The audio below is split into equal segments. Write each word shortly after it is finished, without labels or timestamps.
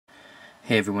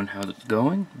Hey everyone, how's it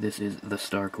going? This is the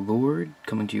Stark Lord,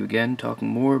 coming to you again, talking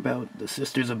more about the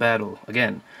Sisters of Battle,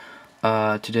 again.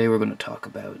 Today we're going to talk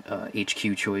about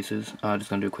HQ choices. Just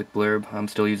going to do a quick blurb. I'm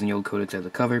still using the old codex as a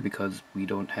cover because we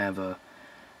don't have a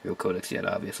real codex yet,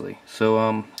 obviously. So,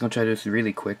 I'm going to try to do this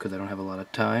really quick because I don't have a lot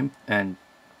of time, and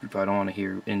you probably don't want to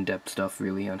hear in-depth stuff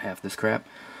really on half this crap.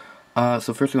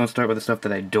 So first we're going to start with the stuff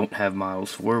that I don't have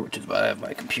models for, which is why I have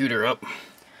my computer up.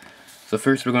 So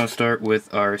first we're going to start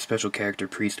with our special character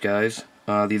priest guys.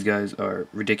 These guys are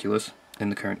ridiculous in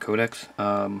the current codex.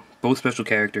 Both special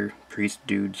character priest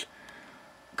dudes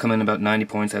come in about 90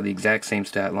 points, have the exact same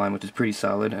stat line, which is pretty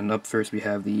solid. And up first we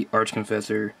have the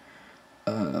Archconfessor,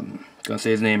 gonna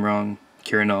say his name wrong,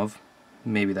 Kiranov.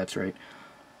 Maybe that's right.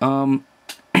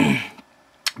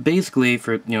 Basically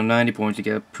for 90 points you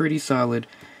get a pretty solid,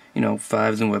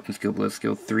 5s in weapon skill, blitz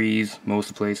skill, 3s, most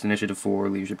of the place, initiative 4,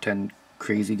 leadership 10,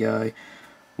 crazy guy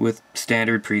with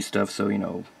standard priest stuff, so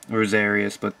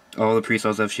Rosarius, but all the priests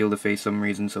also have shield of faith for some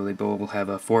reason, so they both will have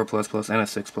a 4++ and a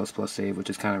 6++ save,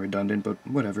 which is kind of redundant, but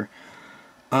whatever.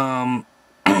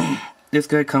 This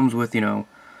guy comes with, a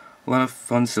lot of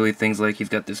fun silly things, like he's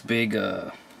got this big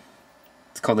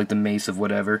it's called like the Mace of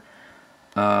whatever,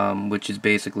 which is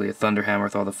basically a thunder hammer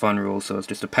with all the fun rules, so it's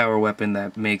just a power weapon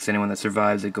that makes anyone that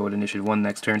survives it go to initiative 1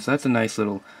 next turn, so that's a nice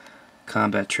little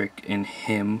combat trick in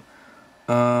him.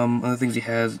 Other things he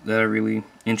has that are really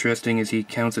interesting is he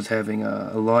counts as having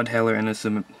a Laudhaler and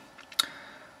a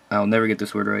I'll never get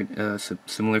this word right,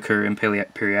 Simulacra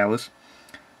Imperialis.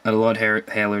 A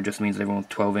Laudhaler just means everyone with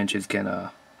 12 inches can,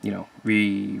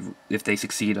 if they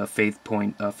succeed a faith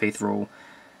roll,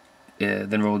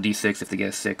 then roll a d6. If they get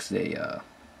a 6, they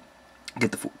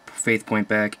get the faith point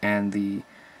back, and the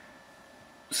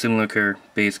Simulacra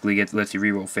basically lets you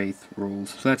reroll faith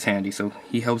rolls, so that's handy. So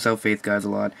he helps out faith guys a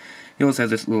lot. He also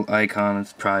has this little icon.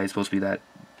 It's probably supposed to be that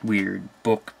weird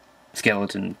book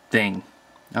skeleton thing.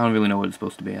 I don't really know what it's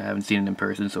supposed to be. I haven't seen it in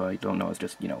person, so I don't know. It's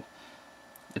just,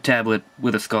 a tablet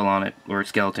with a skull on it, or a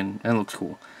skeleton, and it looks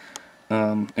cool.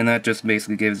 And that just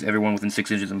basically gives everyone within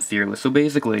 6 inches of fearless. So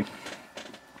basically,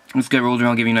 this guy rolls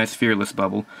around, give you a nice fearless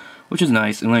bubble, which is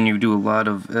nice, and then you do a lot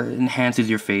of, enhances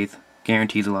your faith,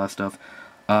 guarantees a lot of stuff.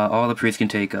 All the priests can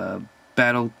take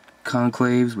battle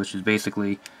conclaves, which is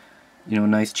basically,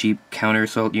 nice cheap counter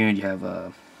assault unit. You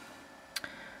have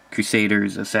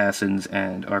Crusaders, Assassins,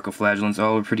 and Arcoflagellants.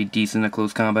 All are pretty decent at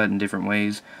close combat in different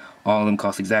ways. All of them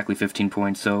cost exactly 15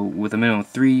 points, so with a minimum of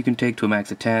 3 you can take to a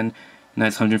max of 10.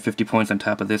 Nice 150 points on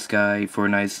top of this guy for a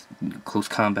nice close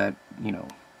combat,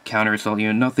 counter assault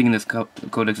unit. Nothing in this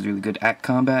codex is really good at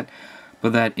combat,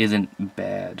 but that isn't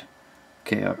bad.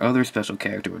 Okay, our other special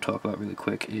character we'll talk about really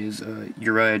quick is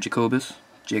Uriah Jacobus,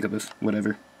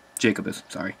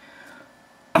 sorry.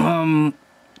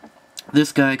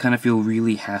 This guy kind of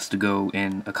really has to go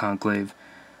in a conclave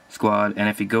squad, and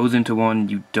if he goes into one,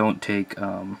 you don't take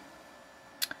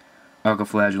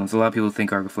Arcoflagellants. A lot of people think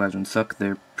Arcoflagellants suck.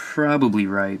 They're probably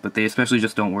right, but they especially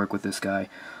just don't work with this guy.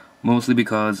 Mostly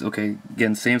because, okay,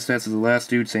 again, same stats as the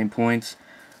last dude, same points.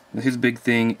 His big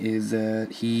thing is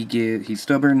that he's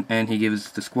stubborn, and he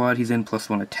gives the squad he's in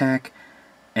 +1 attack,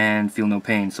 and feel no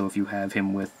pain. So if you have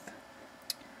him with,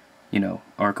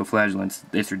 Arcoflagellants,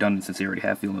 it's redundant since they already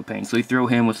have feel no pain. So you throw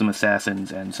him with some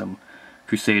Assassins and some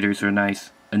Crusaders for a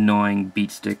nice, annoying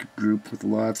beat stick group with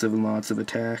lots and lots of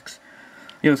attacks.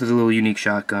 He also has a little unique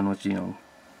shotgun, which,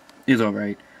 is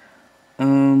alright.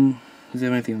 Does he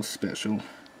have anything else special?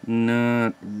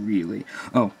 Not really.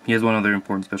 Oh, he has one other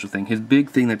important special thing. His big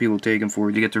thing that people take him for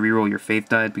is you get to reroll your faith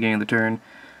die at the beginning of the turn.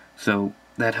 So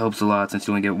that helps a lot since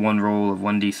you only get one roll of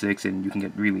 1d6 and you can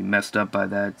get really messed up by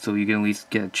that. So you can at least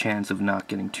get a chance of not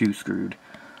getting too screwed.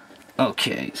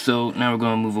 Okay, so now we're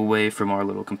going to move away from our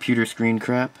little computer screen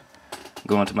crap.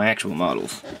 Go on to my actual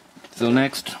models. So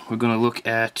next, we're going to look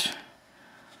at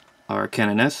our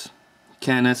Canoness.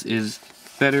 Canoness is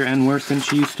better and worse than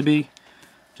she used to be.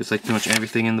 Just like pretty much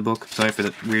everything in the book. Sorry for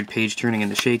that weird page turning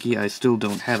into shaky. I still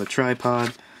don't have a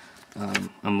tripod.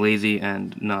 I'm lazy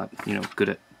and not, good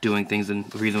at doing things in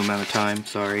a reasonable amount of time.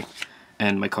 Sorry.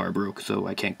 And my car broke, so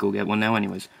I can't go get one now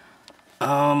anyways.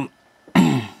 So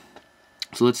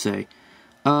let's say,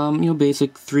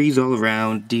 basic 3s all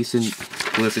around, decent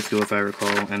ballistic skill if I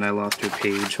recall, and I lost her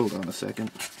page. Hold on a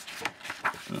second.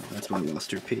 Oh, that's why I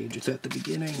lost her page. It's at the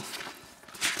beginning.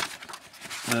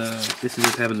 This is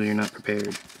what happens when you're not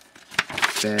prepared.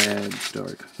 Bad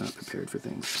start. Not prepared for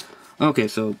things. Okay,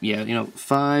 so, yeah,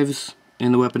 5s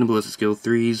in the weapon and ballistic skill,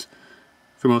 3s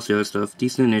for most of the other stuff.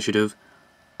 Decent initiative.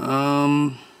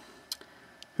 Her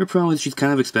problem is she's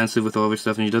kind of expensive with all of her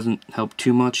stuff, and she doesn't help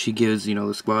too much. She gives,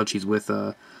 the squad she's with,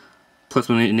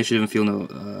 +1 initiative and feel no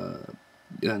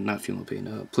not feel no pain,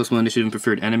 +1 initiative and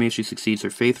preferred enemy if she succeeds her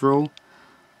faith roll,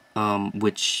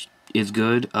 which is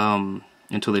good.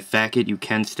 Until they fac it, you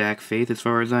can stack faith as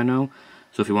far as I know.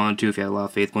 So if you wanted to, if you had a lot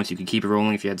of faith points, you could keep it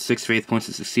rolling. If you had 6 faith points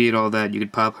to succeed all that, you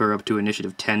could pop her up to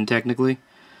initiative 10 technically.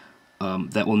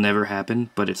 That will never happen,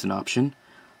 but it's an option.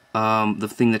 The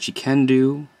thing that she can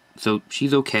do, so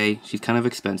she's okay, she's kind of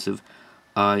expensive.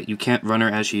 You can't run her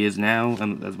as she is now.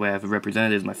 That's why I have it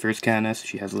represented as my first Canoness.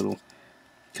 She has a little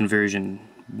conversion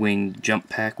wing jump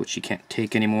pack, which she can't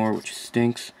take anymore, which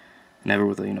stinks. Never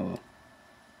with a, a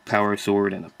power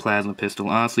sword and a plasma pistol.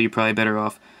 Honestly, you're probably better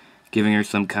off giving her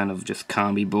some kind of just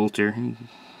combi bolter,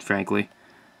 frankly,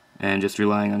 and just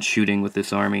relying on shooting with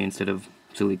this army instead of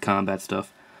silly combat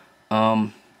stuff.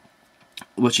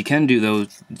 What she can do, though,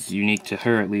 is unique to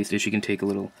her at least, is she can take a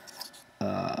little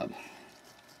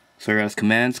Sargeras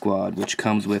Command Squad, which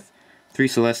comes with 3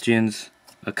 Celestians,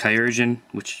 a Kyrgian,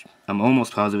 which I'm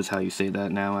almost positive is how you say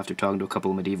that now after talking to a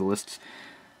couple of medievalists,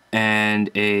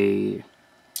 and a,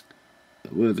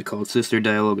 what is it called, Sister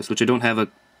Dialogus, which I don't have a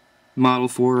model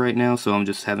for right now, so I'm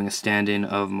just having a stand-in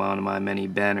of one of my many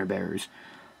banner bearers.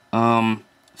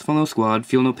 It's a fun little squad,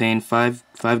 feel no pain, 5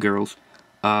 girls,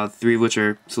 3 of which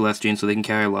are Celestians, so they can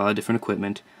carry a lot of different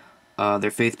equipment.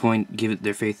 Their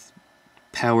faith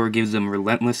power gives them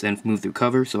relentless and move through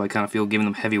cover, so I kind of feel giving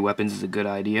them heavy weapons is a good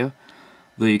idea.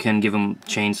 Though you can give them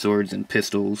chain swords and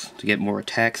pistols to get more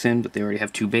attacks in, but they already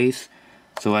have 2 base.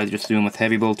 So I just do them with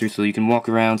heavy bolters, so you can walk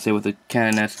around, say with a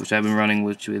Canoness, which I've been running,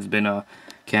 which has been a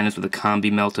Canoness with a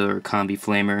combi Melta or combi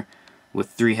Flamer, with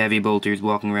 3 heavy bolters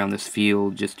walking around this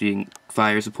field, just doing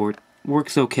fire support.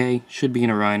 Works okay, should be in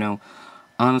a Rhino.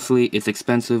 Honestly, it's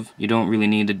expensive, you don't really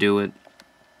need to do it.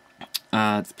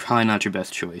 It's probably not your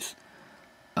best choice.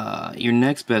 Your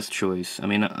next best choice, I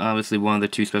mean, obviously one of the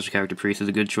 2 special character priests is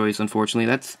a good choice, unfortunately.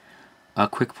 That's a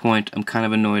quick point I'm kind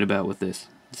of annoyed about with this.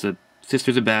 It's a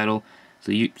Sisters of Battle,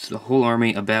 so it's the whole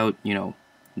army about,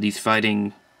 these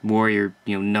fighting warrior,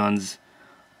 nuns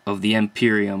of the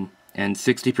Imperium, and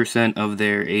 60% of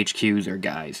their HQs are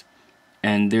guys.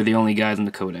 And they're the only guys in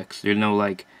the Codex. There's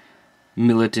no,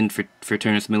 militant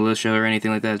Fraternus militia or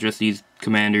anything like that. It's just these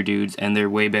commander dudes, and they're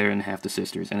way better than half the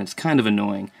sisters, and it's kind of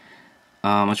annoying.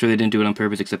 I'm sure they didn't do it on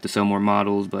purpose except to sell more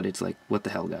models, but it's like, what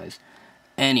the hell, guys.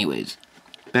 Anyways,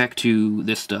 back to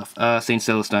this stuff. St.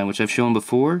 Celestine, which I've shown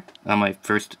before on my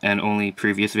first and only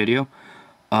previous video.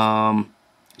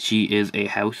 She is a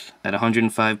house. At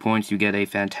 105 points, you get a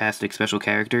fantastic special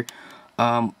character.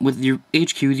 With your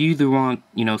HQs, you either want,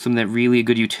 something that really a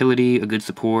good utility, a good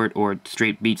support, or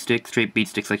straight beat stick. Straight beat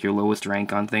stick's like your lowest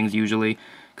rank on things, usually,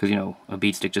 because, a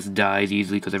beat stick just dies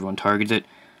easily because everyone targets it.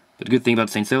 But the good thing about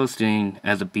St. Celestine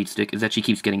as a beat stick is that she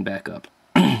keeps getting back up.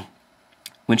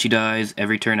 When she dies,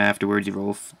 every turn afterwards, you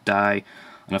roll die.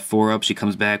 On a 4-up, she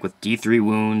comes back with D3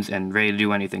 wounds and ready to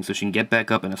do anything, so she can get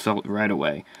back up and assault right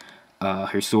away.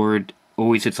 Her sword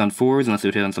always hits on 4s unless it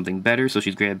would hit on something better, so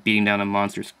she's great at beating down on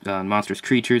monstrous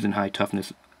creatures and high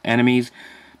toughness enemies.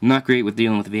 Not great with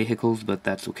dealing with vehicles, but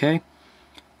that's okay.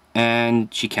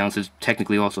 And she counts as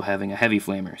technically also having a heavy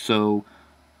flamer, so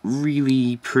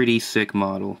really pretty sick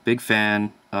model. Big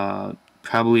fan.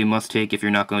 Probably a must-take if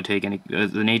you're not going to take any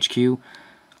as an HQ.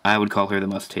 I would call her the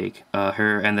must-take.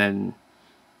 Her, and then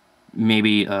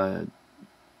maybe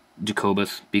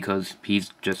Jacobus, because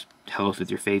he's just helps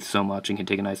with your faith so much and can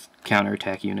take a nice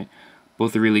counter-attack unit.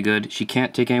 Both are really good. She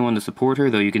can't take anyone to support her,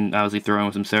 though you can obviously throw in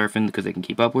with some Seraphim because they can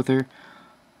keep up with her.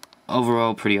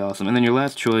 Overall, pretty awesome. And then your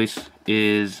last choice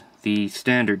is the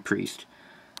Standard Priest.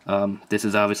 This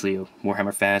is obviously a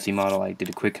Warhammer Fantasy model. I did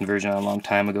a quick conversion on a long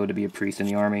time ago to be a priest in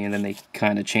the army, and then they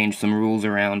kind of changed some rules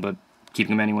around, but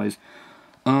keeping them anyways.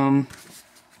 Again,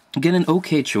 an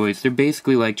okay choice. They're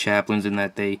basically like chaplains in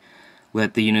that they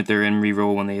let the unit they're in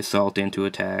reroll when they assault into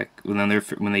attack, when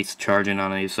they charge in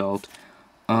on an assault.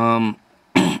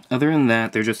 Other than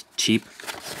that, they're just cheap.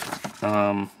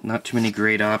 Not too many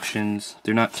great options.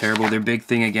 They're not terrible. Their big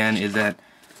thing, again, is that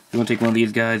you want to take one of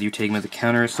these guys, you take them as a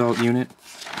counter-assault unit,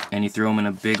 and you throw them in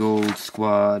a big old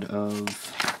squad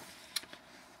of,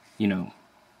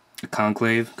 a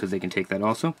conclave, because they can take that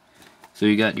also. So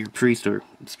you got your priest, or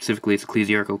specifically it's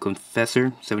Ecclesiarchal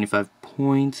Confessor, 75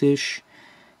 points-ish.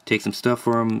 Take some stuff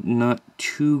for him, not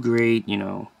too great,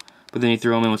 but then you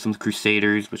throw him in with some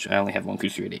Crusaders, which I only have one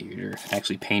Crusader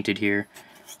actually painted here,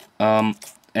 and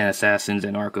Assassins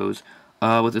and Archos.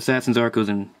 With Assassins, Archos,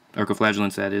 and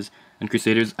Archoflagellants, that is, and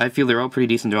Crusaders, I feel they're all pretty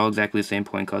decent. They're all exactly the same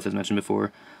point cost as mentioned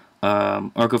before.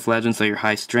 Archoflagellants are your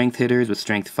high strength hitters with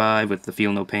strength 5 with the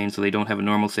feel no pain, so they don't have a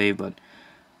normal save, but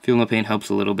feel no pain helps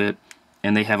a little bit.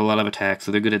 and they have a lot of attacks,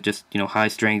 so they're good at just, high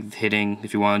strength hitting,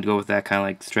 if you want to go with that, kind of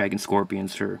like Dragon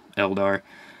Scorpions for Eldar.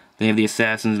 They have the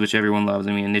Assassins, which everyone loves.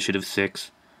 I mean, initiative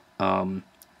 6.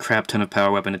 Crap ton of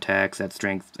power weapon attacks at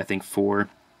strength, I think, 4.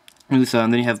 And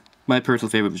then you have my personal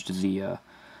favorite, which is the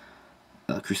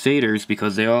Crusaders,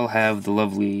 because they all have the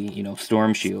lovely,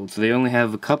 Storm Shield. So they only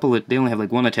have they only have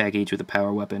like 1 attack each with a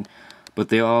power weapon, but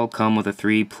they all come with a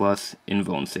 3+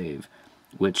 invuln save,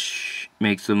 which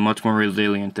makes them much more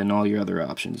resilient than all your other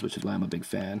options, which is why I'm a big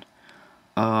fan.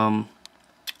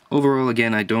 Overall,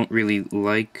 again, I don't really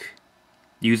like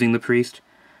using the Priest.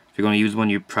 If you're going to use one,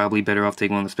 you're probably better off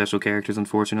taking one of the special characters,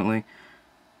 unfortunately.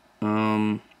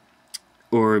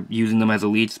 Or using them as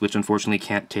elites, which unfortunately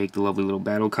can't take the lovely little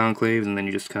battle conclaves, and then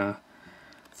you just kind of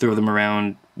throw them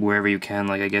around wherever you can.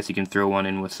 Like, I guess you can throw one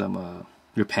in with some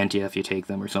Repentia if you take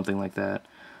them, or something like that.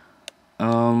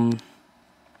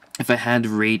 If I had to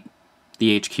rate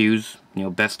the HQs,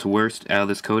 best to worst out of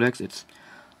this codex, it's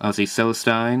obviously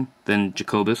Celestine, then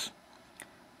Jacobus,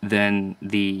 then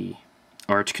the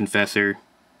Arch-Confessor,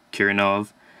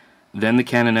 Kirinov, then the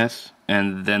Canoness,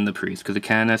 and then the Priest. Because the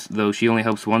Canoness, though she only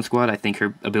helps one squad, I think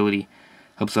her ability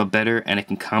helps out better, and it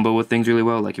can combo with things really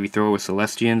well. Like if you throw her with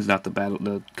Celestians, not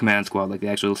the command squad, like the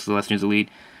actual Celestians Elite,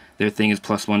 their thing is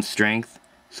 +1 strength.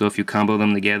 So if you combo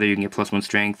them together, you can get +1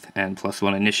 strength and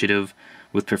 +1 initiative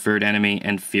with preferred enemy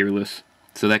and fearless.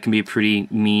 So that can be a pretty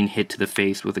mean hit to the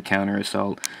face with a counter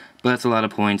assault. But that's a lot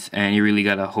of points, and you really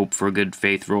gotta hope for a good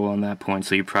faith roll on that point,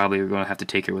 so you probably are gonna have to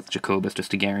take her with Jacobus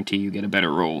just to guarantee you get a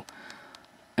better roll.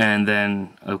 And then,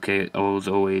 okay, as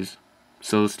always,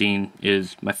 Celestine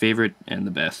is my favorite and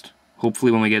the best.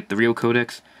 Hopefully when we get the real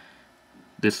codex,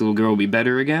 this little girl will be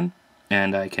better again,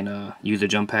 and I can use a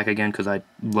jump pack again, because I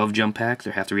love jump packs,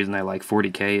 or half the reason I like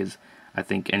 40k is I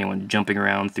think anyone jumping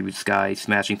around through the sky,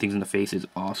 smashing things in the face is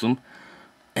awesome.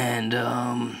 And,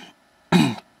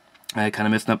 I kind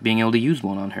of messed up being able to use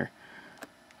one on her.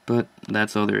 But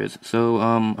that's all there is. So,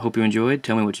 hope you enjoyed.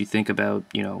 Tell me what you think about,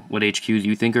 what HQs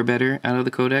you think are better out of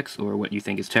the codex, or what you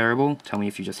think is terrible. Tell me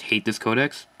if you just hate this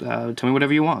codex. Tell me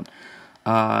whatever you want.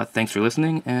 Thanks for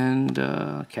listening, and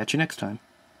catch you next time.